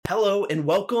Hello and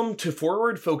welcome to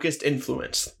Forward Focused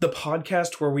Influence, the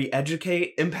podcast where we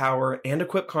educate, empower, and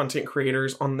equip content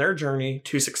creators on their journey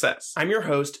to success. I'm your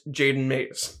host, Jaden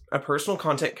Mays, a personal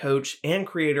content coach and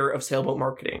creator of Sailboat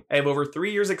Marketing. I have over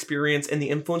 3 years experience in the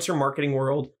influencer marketing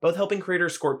world, both helping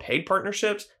creators score paid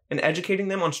partnerships and educating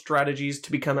them on strategies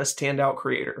to become a standout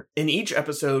creator. In each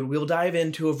episode, we'll dive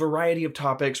into a variety of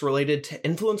topics related to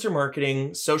influencer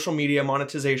marketing, social media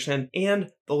monetization,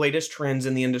 and the latest trends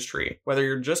in the industry. Whether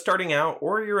you're just starting out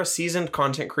or you're a seasoned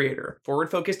content creator, Forward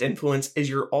Focused Influence is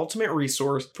your ultimate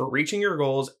resource for reaching your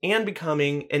goals and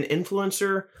becoming an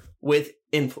influencer with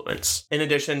influence. In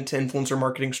addition to influencer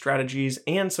marketing strategies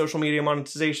and social media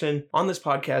monetization, on this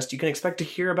podcast, you can expect to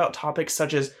hear about topics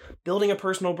such as building a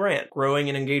personal brand, growing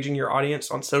and engaging your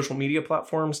audience on social media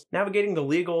platforms, navigating the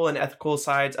legal and ethical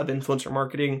sides of influencer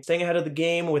marketing, staying ahead of the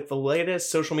game with the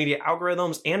latest social media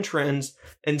algorithms and trends,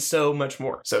 and so much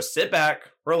more. So sit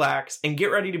back, relax, and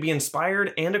get ready to be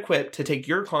inspired and equipped to take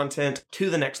your content to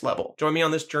the next level. Join me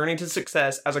on this journey to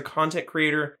success as a content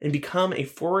creator and become a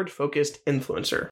forward-focused influencer.